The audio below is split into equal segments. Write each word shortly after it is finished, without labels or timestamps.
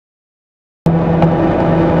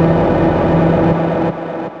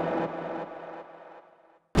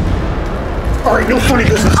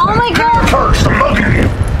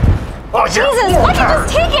Oh, Jesus, why don't you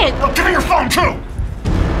just take it? Well, give me your phone, too.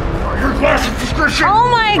 Your glasses prescription. Oh,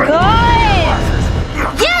 my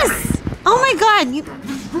God. Yes. Oh, my God. You...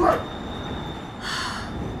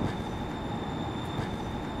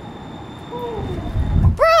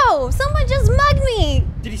 Bro, someone just mugged me.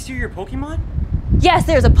 Did he steal your Pokemon? Yes,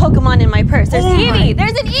 there's a Pokemon in my purse. There's an Eevee.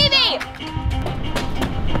 There's an Eevee.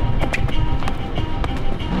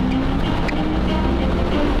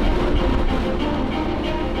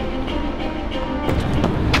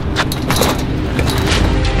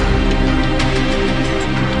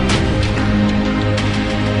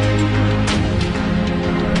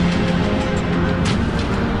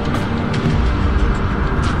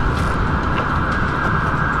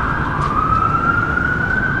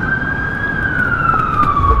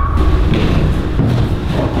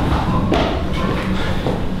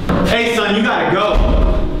 Hey son, you gotta go.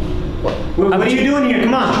 What are you doing here?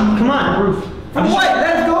 Come on, come on. Roof. For what?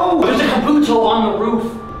 Let's go. There's a Kabuto on the roof.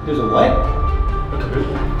 There's a what? A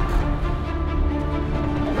Kabuto.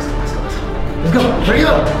 Let's go. Hurry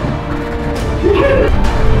up.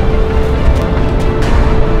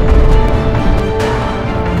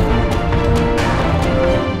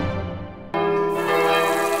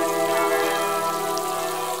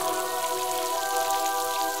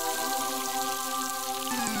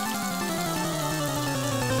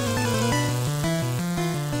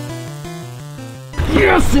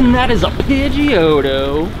 Yes, and that is a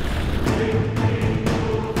Pidgeotto.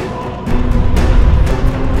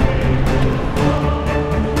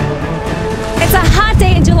 It's a hot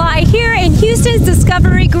day in July here in Houston's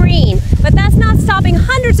Discovery Green, but that's not stopping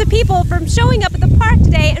hundreds of people from showing up at the park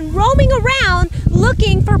today and roaming around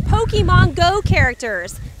looking for Pokemon Go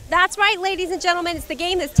characters. That's right, ladies and gentlemen, it's the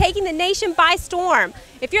game that's taking the nation by storm.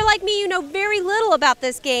 If you're like me, you know very little about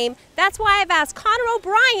this game. That's why I've asked Connor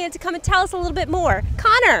O'Brien to come and tell us a little bit more.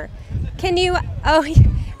 Connor, can you, oh,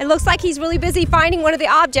 it looks like he's really busy finding one of the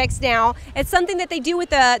objects now. It's something that they do with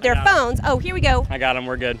their phones. Oh, here we go. I got him,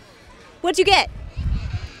 we're good. What'd you get?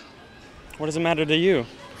 What does it matter to you?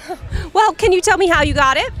 Well, can you tell me how you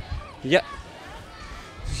got it? Yeah.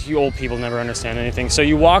 You old people never understand anything. So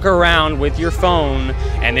you walk around with your phone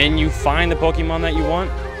and then you find the Pokemon that you want,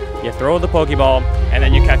 you throw the Pokeball, and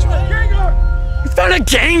then you catch it. Gengar! You found a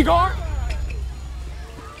Gengar?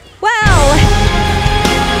 Well...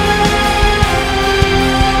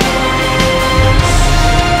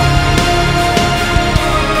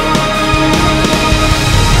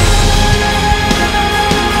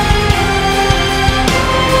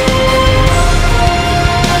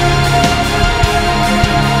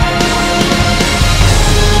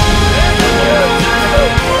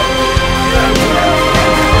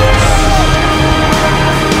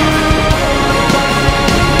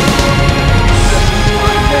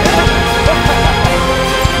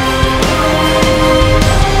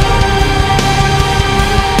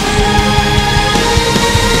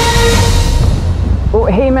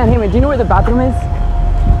 Hey man, do you know where the bathroom is?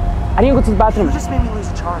 I didn't go to the bathroom. You just made me lose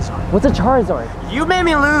a Charizard. What's a Charizard? You made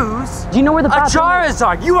me lose. Do you know where the bathroom is? A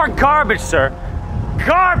Charizard. You are garbage, sir.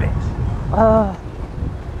 Garbage.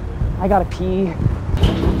 I gotta pee.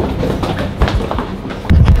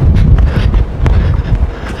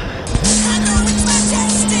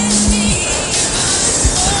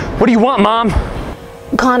 What do you want, Mom?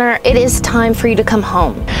 Connor, it is time for you to come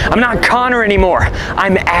home. I'm not Connor anymore.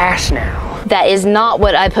 I'm Ash now. That is not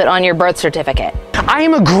what I put on your birth certificate. I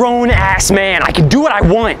am a grown-ass man. I can do what I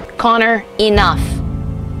want. Connor, enough.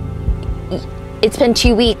 It's been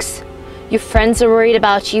 2 weeks. Your friends are worried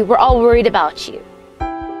about you. We're all worried about you.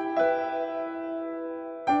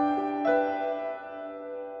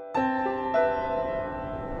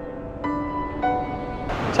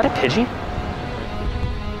 Is that a Pidgey?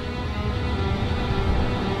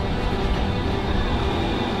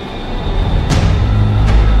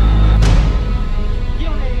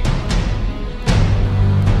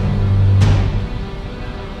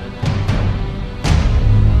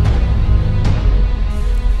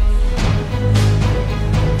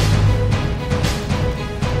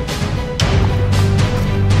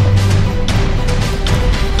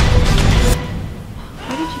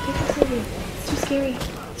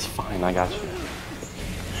 It's fine, I got you.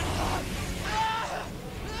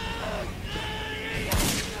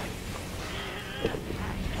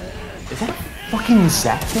 Is that a fucking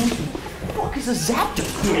Zapdos? What the fuck is a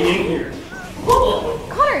Zapdos doing in here?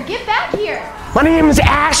 Connor, get back here! My name is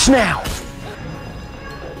Ash now!